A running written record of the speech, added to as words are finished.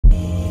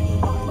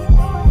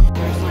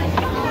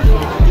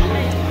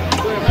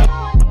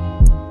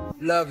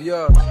Love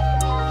yours. No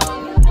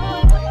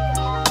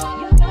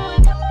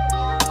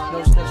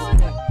steps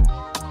ahead.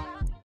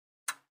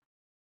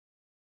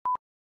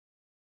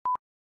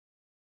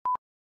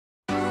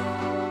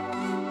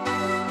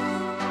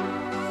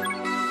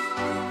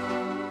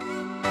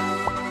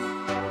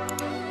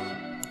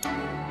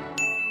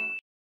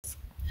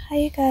 Hi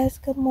you guys,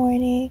 good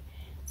morning.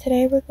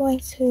 Today we're going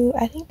to,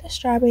 I think, the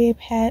strawberry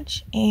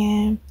patch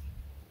and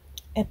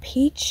a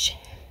peach,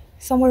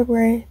 somewhere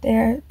where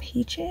there are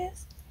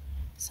peaches,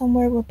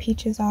 somewhere where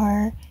peaches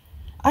are.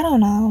 I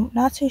don't know,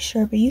 not too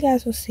sure, but you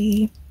guys will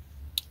see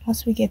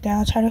once we get there.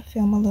 I'll try to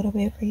film a little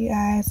bit for you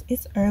guys.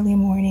 It's early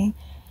morning.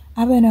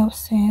 I've been up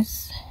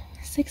since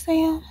 6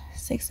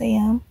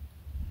 a.m.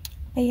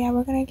 But yeah,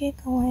 we're gonna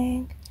get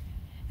going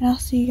and I'll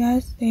see you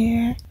guys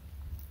there.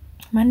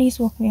 My niece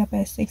woke me up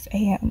at 6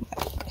 a.m.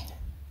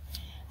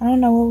 I don't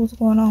know what was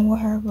going on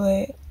with her,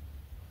 but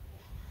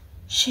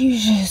she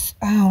was just,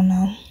 I don't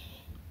know,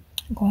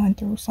 going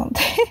through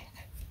something.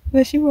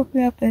 But she woke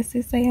me up at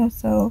 6 a.m.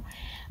 so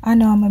I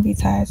know I'm gonna be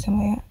tired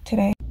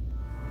today.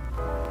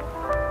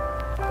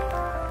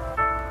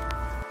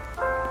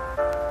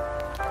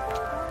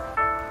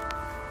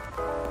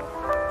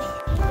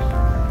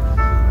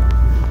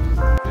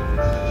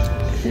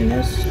 In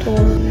the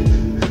store.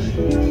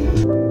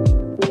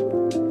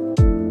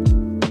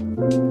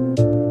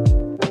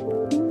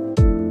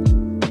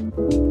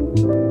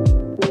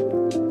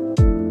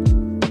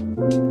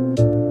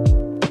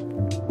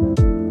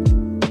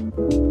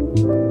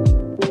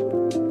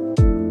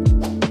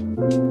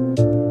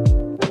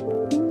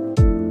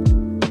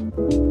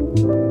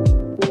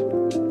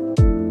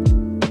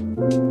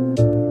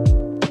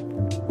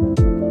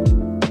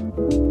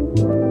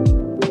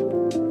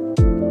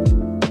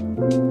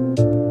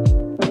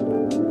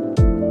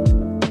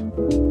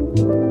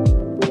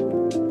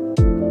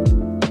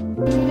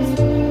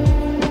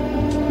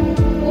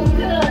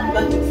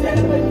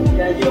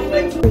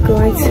 We're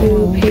going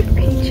to pick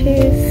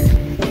peaches.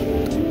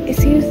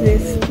 Excuse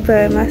this,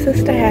 but my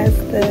sister has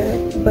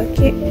the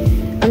bucket.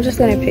 I'm just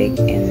gonna pick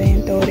and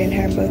then throw it in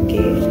her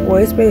bucket. Well,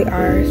 it's really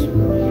ours,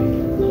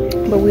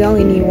 but we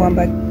only need one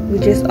bucket. We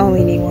just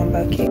only need one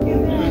bucket.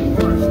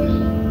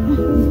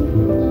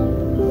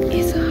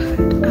 It's hot.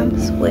 I'm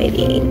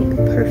sweating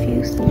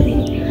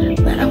profusely,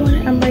 but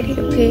I'm ready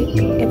to pick.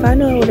 If I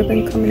knew I would have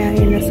been coming out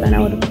here in the sun, I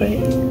would have put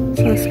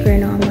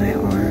sunscreen on my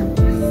arms.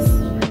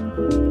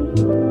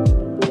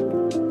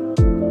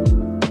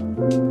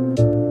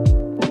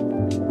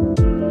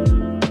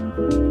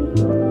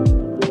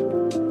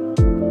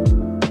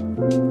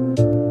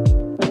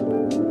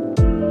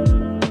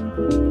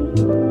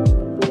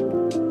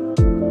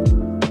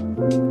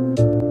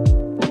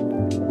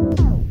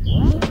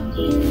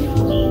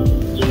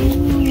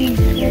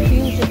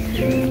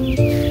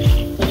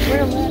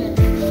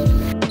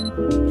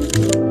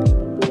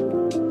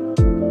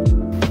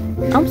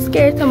 I'm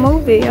scared to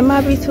move it. It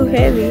might be too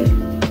heavy.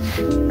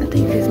 I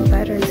think this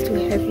batter is too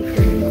heavy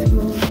for me to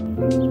move.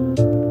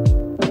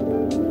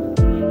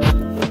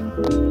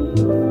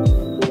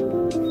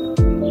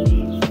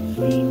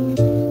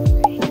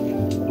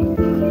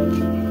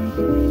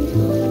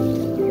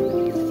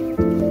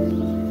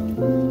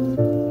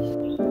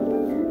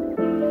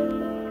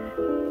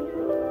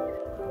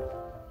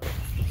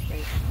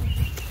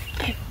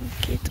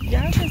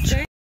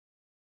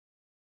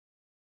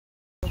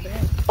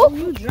 Oh,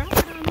 you dropped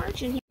it on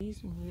merchant. These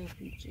some real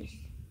peaches.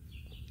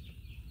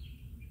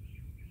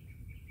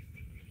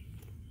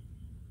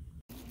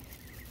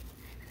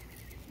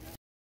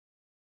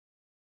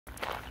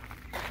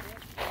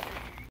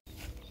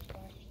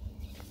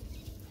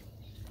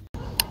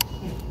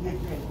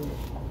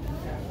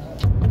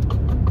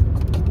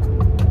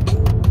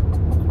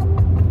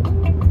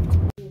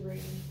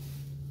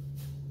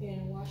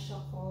 And wash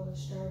off all the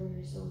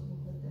strawberries so we can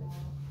put them out.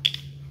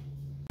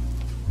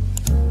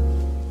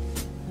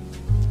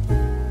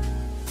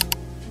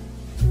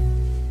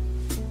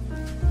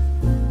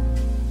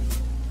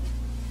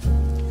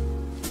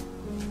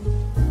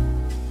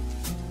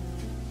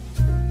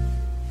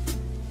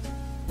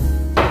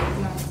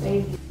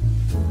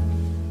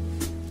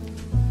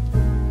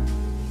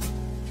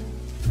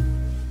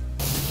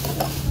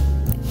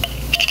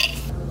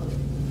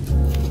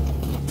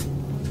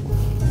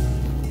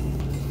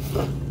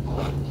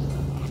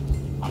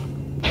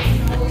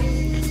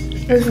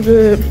 It's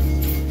good.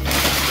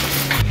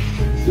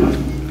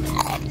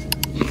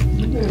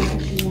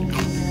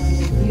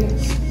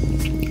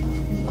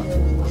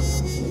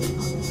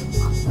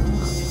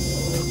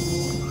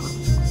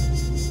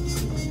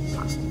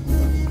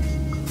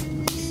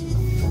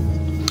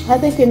 I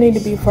think it needs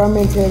to be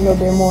fermented a little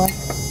bit more.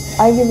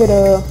 I give it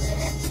a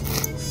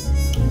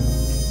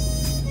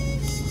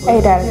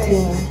 8 out of 10.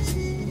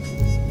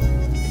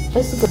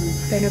 It's good.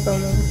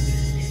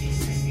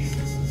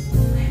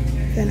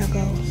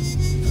 Vinegar.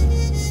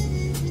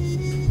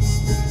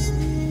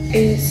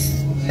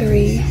 It's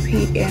 3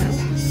 p.m.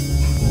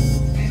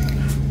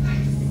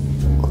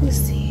 Let's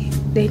see.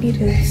 They need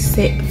to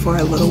sit for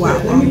a little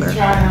while longer.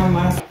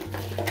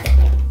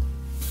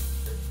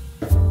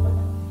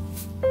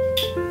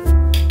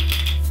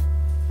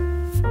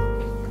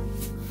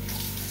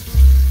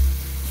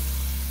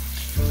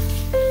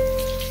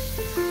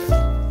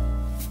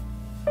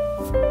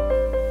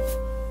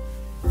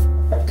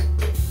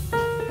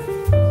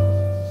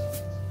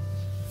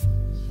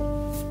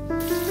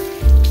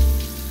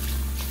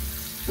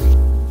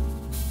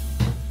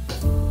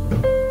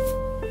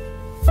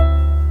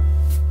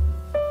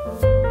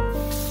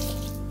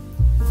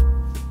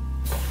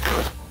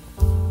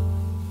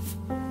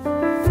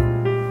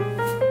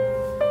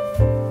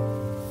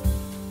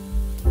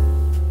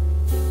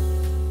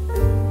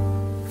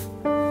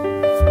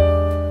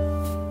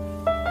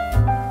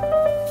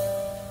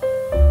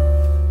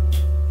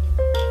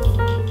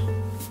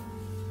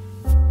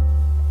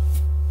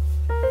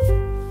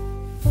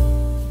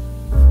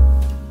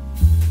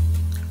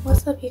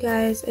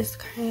 guys, it's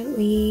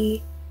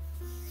currently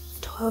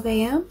 12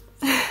 a.m.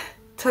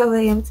 12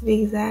 a.m. to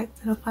be exact,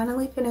 and I'm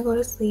finally gonna go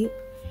to sleep.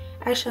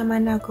 Actually, I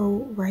might not go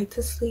right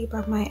to sleep.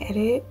 I might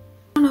edit.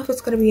 I don't know if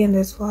it's gonna be in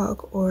this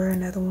vlog or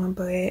another one,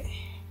 but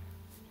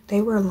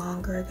they were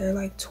longer. They're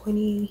like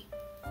 22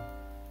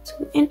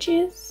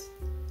 inches.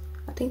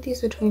 I think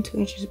these are 22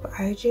 inches, but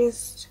I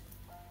just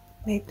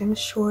make them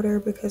shorter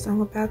because I'm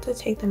about to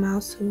take them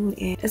out soon,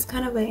 and it's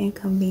kind of an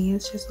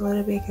inconvenience just a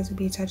little bit because it'd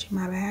be touching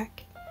my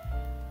back.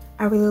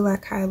 I really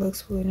like how it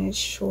looks when it's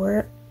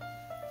short,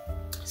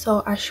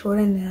 so I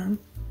shortened them,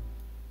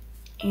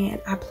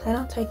 and I plan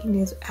on taking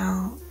these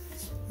out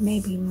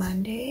maybe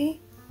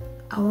Monday.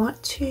 I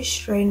want to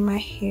straighten my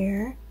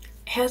hair.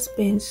 It has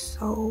been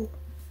so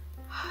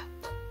hot,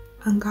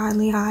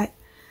 ungodly hot.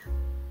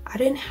 I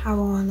didn't have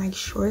on like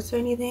shorts or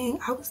anything.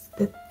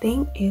 The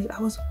thing is, I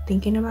was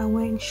thinking about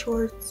wearing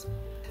shorts.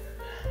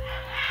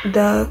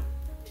 I'm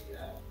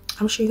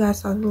sure you guys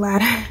saw the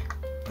ladder,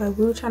 but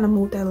we were trying to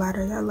move that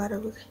ladder. That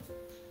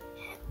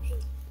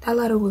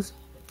ladder was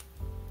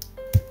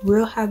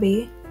real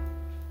heavy,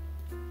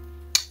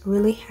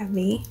 really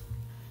heavy.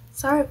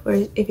 Sorry for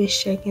if it's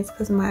shaking. It's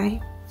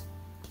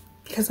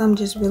because I'm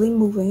just really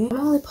moving.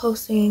 I'm only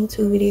posting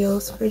 2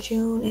 videos for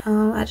June.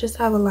 I just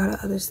have a lot of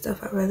other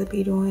stuff I'd rather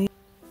be doing.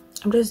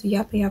 I'm just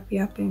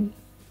yapping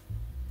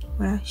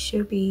when I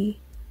should be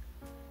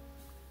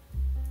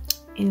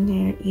in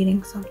there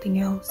eating something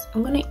else.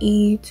 I'm gonna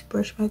eat,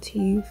 brush my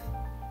teeth,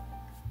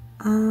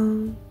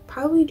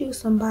 probably do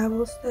some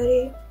Bible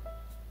study,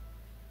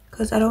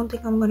 because I don't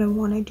think I'm gonna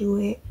want to do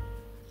it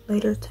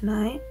later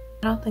tonight.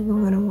 I'll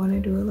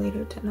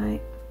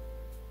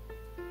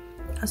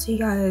see you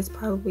guys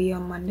probably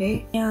on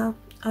Monday. Yeah,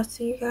 I'll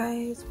see you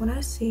guys when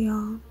I see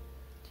y'all.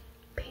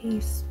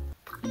 Peace.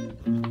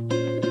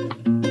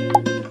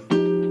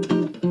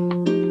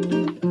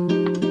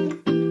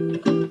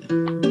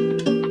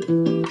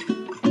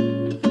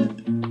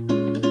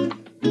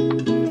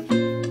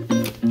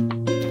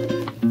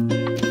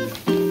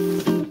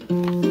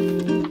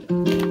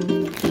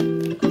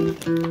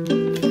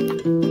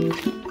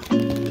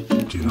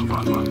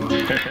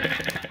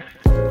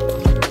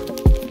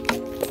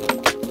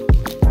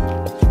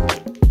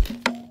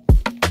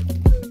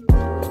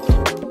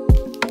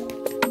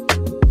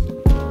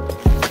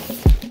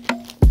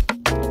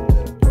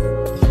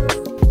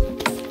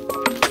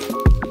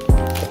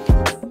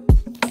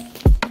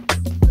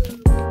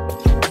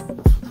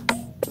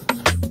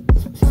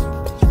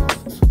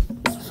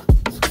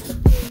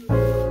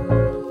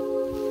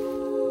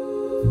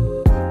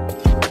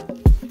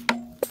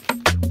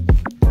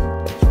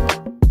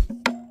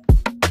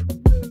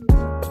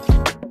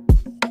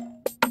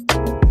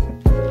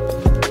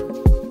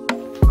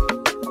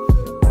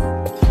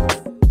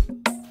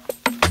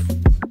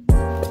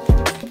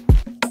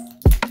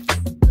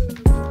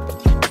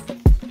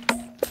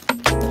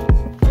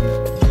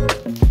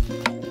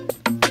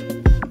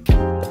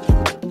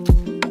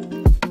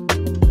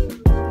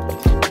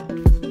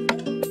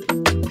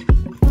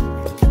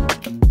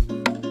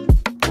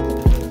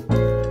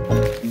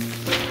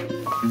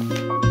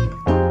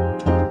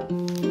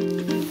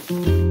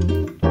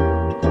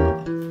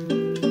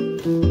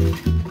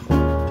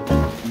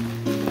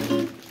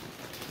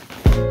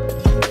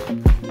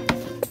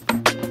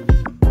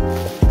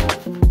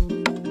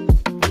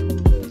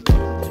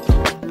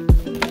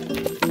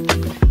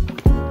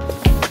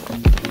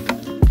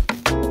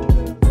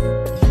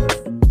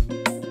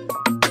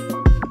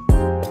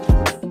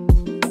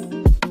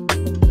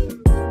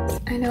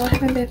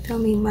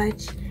 Filming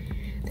much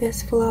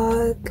this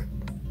vlog.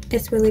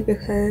 It's really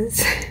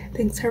because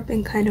things have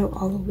been kind of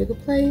all over the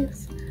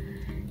place,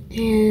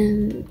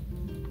 and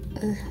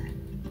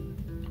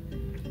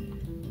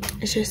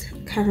it's just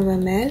kind of a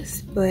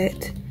mess.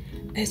 But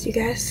as you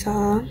guys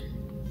saw,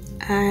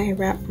 I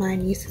wrapped my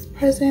niece's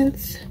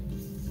presents.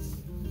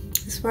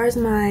 As far as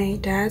my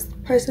dad's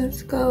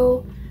presents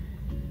go,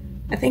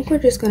 I think we're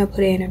just gonna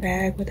put it in a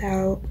bag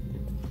without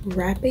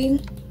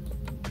wrapping.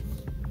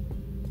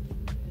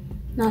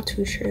 Not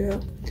too sure though.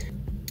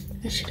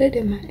 I should have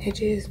done my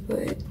edges,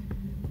 but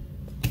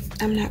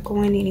I'm not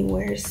going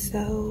anywhere,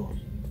 so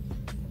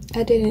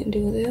I didn't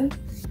do them.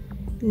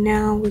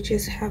 Now we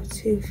just have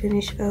to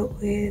finish up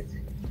with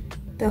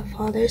the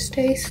Father's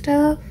Day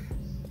stuff.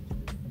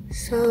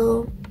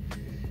 So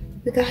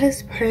we got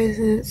his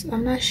presents.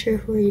 I'm not sure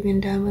if we're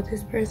even done with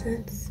his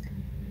presents.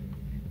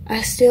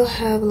 I still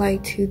have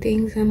like 2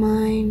 things in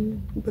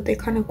mind, but they're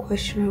kind of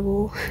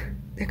questionable.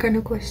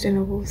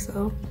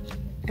 So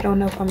I don't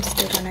know if I'm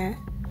still gonna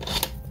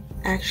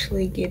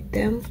actually get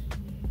them.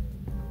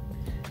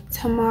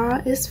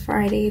 Tomorrow is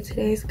Friday.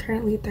 Today is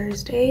currently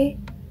Thursday,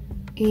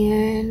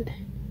 and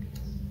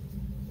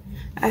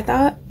I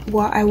thought,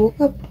 well, I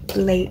woke up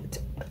late.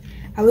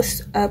 I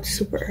was up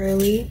super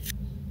early.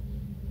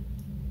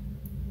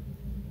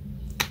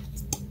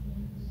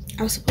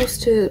 I was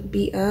supposed to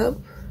be up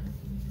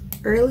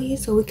early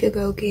so we could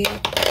go get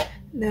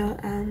the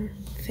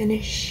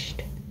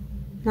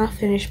not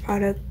finished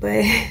product,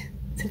 but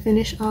to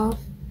finish off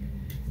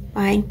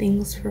buying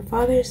things for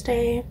Father's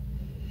Day.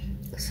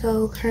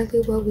 So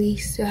currently what we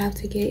still have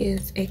to get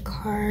is a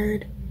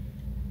card,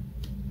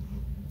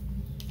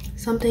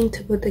 something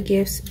to put the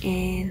gifts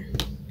in,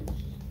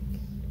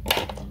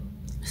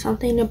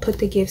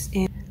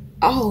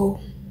 Oh,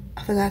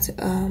 I forgot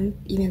to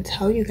even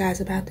tell you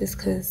guys about this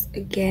because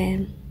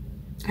again,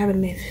 I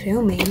haven't been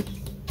filming.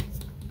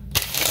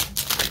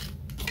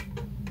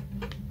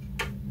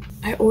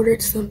 I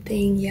ordered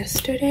something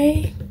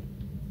yesterday.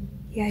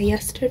 Yeah,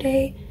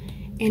 yesterday,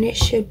 and it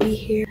should be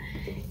here.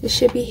 It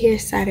should be here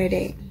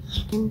Saturday.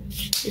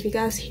 If you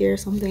guys hear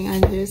something,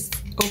 I'm just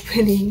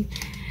opening.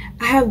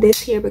 I have this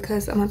here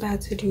because I'm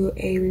about to do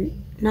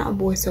not a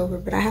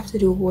voiceover, but I have to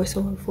do a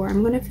voiceover for.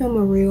 I'm gonna film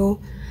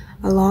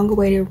a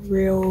long-awaited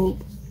reel,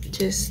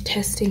 just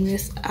testing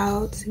this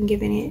out and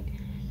giving it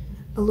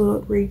a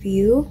little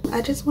review.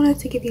 I just wanted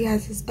to give you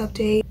guys this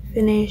update.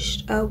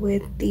 Finished up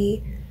with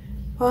the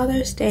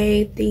Father's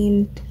Day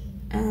themed,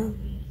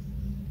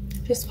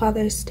 just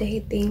Father's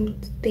Day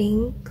themed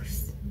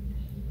things.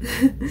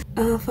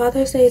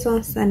 Father's Day is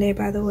on Sunday,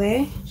 by the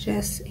way,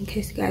 just in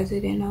case you guys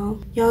didn't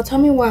know. Y'all tell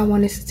me why I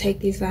wanted to take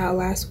these out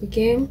last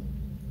weekend.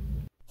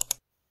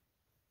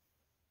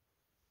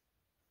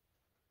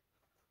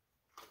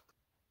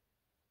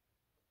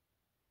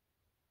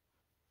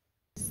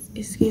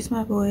 Excuse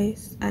my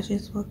voice, I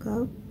just woke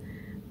up,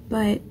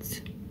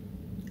 but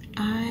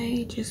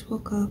I just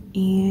woke up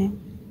and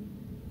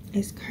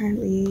it's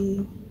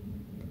currently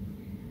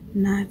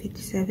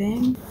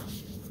 9:57.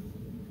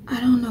 I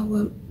don't know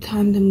what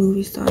time the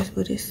movie starts,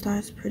 but it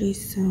starts pretty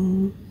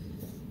soon.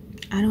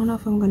 I don't know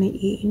if I'm gonna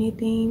eat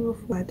anything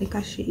before. I think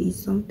I should eat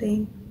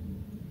something.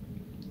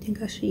 I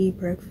think I should eat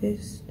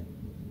breakfast.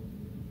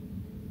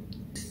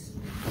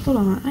 Hold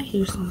on, I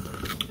hear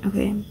something.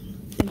 Okay,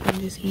 I think I'm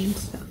just hearing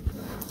stuff.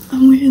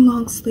 I'm wearing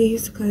long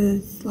sleeves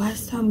because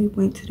last time we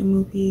went to the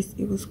movies,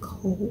 it was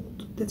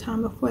cold. The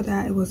time before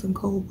that, it wasn't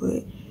cold,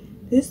 but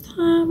this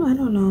time, I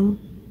don't know.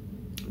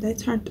 They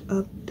turned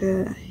up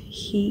the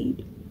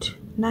heat.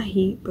 Not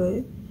heat,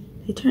 but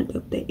they turned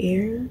up the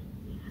air.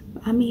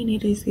 I mean,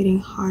 it is getting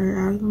hotter.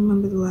 I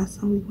remember the last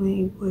time we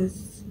went,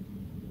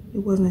 it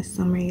wasn't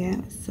summer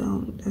yet,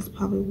 so that's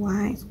probably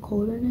why it's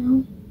colder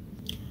now.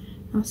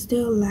 I'm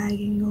still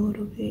lagging a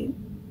little bit,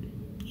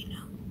 you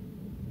know.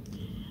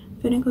 I'm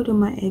gonna go do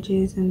my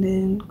edges and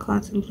then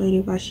contemplate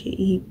if I should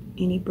eat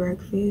any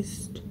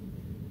breakfast,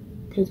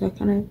 because I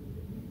kind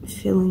of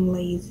feeling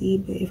lazy,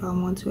 but if I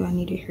want to, I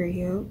need to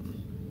hurry up.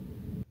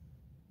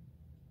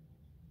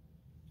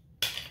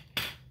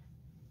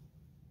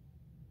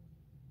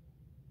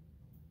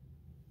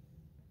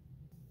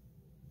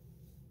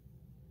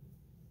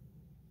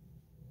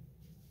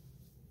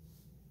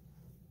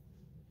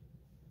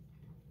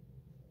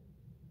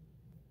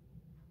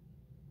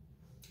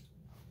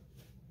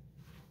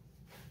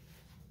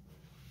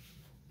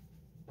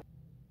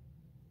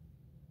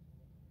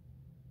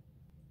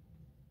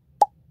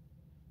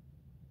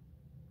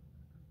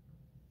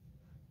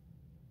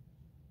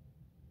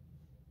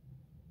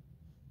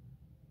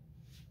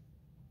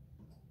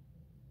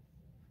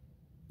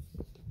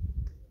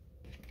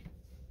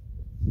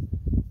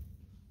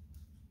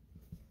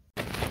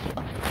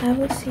 I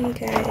will see you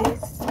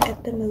guys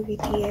at the movie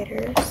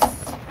theaters.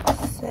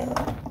 So,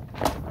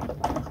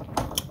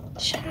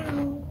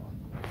 ciao.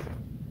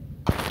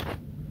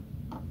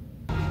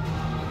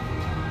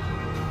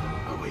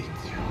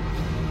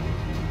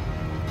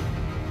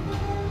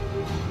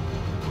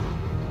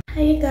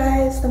 Hi you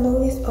guys, the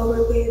movie's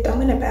over with.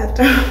 I'm in the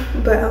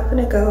bathroom, but I'm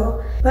gonna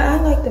go. But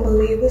I like the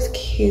movie, it was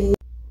cute.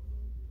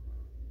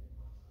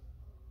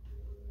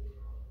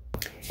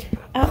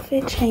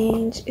 Outfit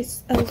change,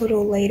 it's a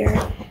little later,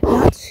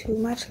 not too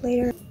much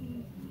later.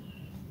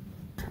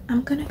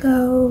 I'm gonna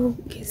go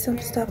get some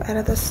stuff out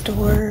of the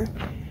store.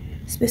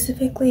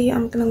 Specifically,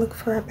 I'm gonna look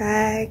for a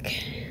bag,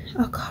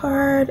 a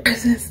card,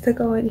 presents to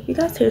go in. If you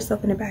guys hear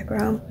stuff in the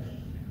background,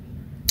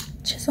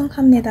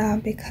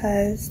 죄송합니다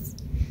because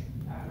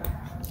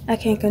I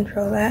can't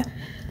control that.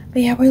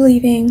 But yeah, we're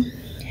leaving.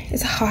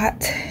 It's hot.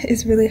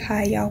 It's really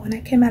hot, y'all. When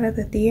I came out of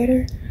the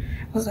theater,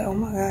 I was like, oh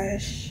my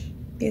gosh,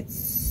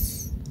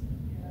 it's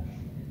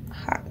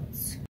hot.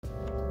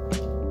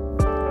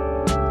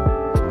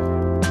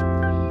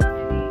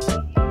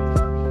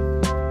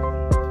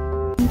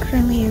 I'm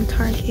currently in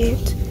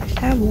Target.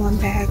 I have one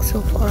bag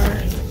so far.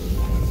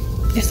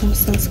 It's some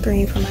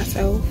sunscreen for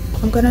myself.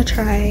 I'm gonna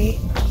try.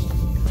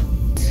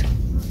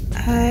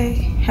 I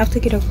have to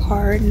get a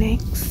card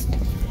next.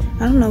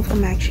 I don't know if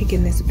I'm actually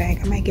getting this bag.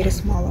 I might get a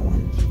smaller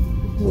one.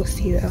 We'll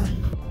see though.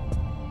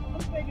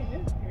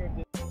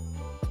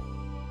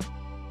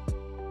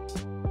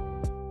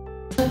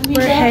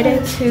 We're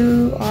headed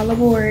to All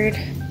Aboard.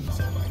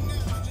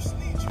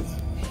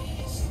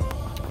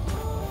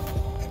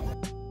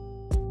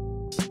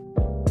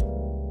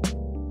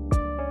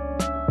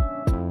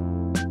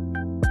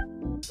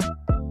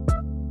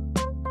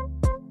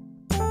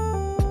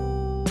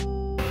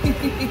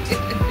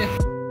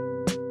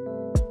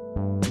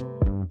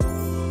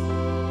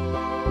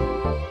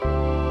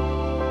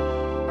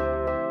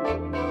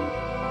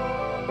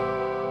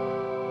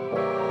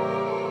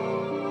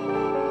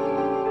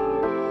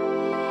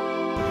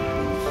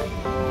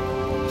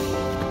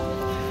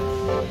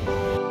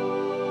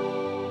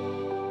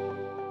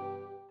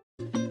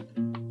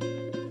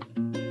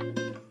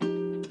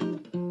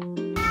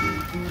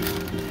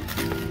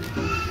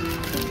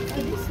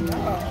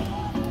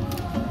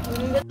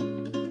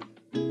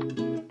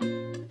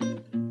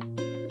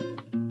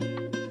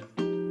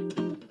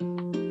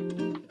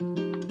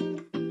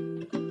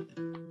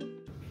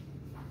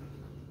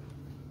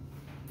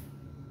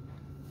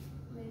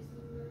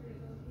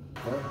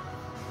 Hi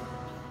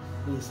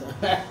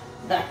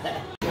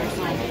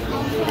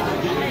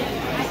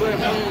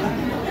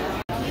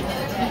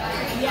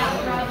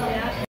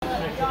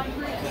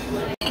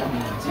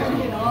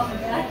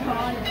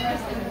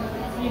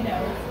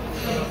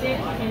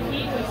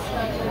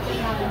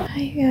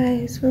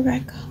guys, we're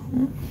back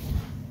home.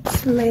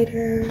 It's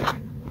later.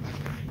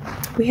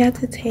 We had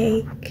to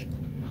take,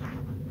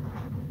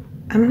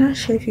 I'm not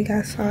sure if you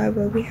guys saw it,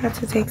 but we had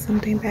to take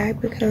something back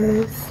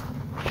because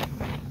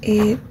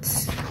it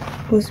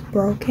was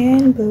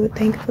broken, but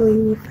thankfully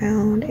we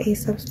found a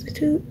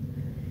substitute.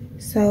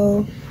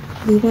 So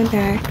we went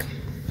back.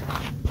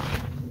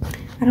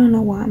 I don't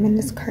know why I'm in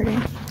this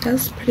curtain.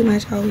 That's pretty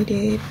much all we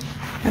did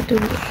after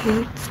we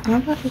ate.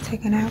 I'm about to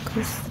take a nap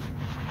because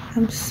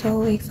I'm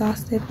so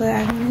exhausted, but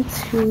I wanted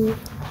to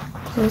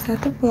close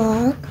out the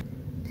vlog.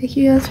 Thank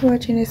you guys for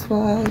watching this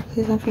vlog.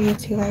 Please don't forget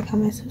to like,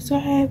 comment,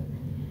 subscribe.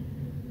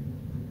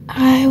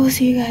 I will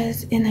see you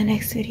guys in the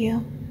next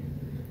video.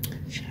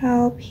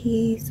 Ciao,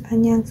 peace,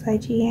 annyeong,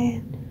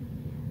 sajian,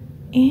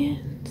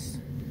 and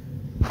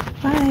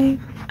bye,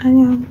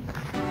 annyeong.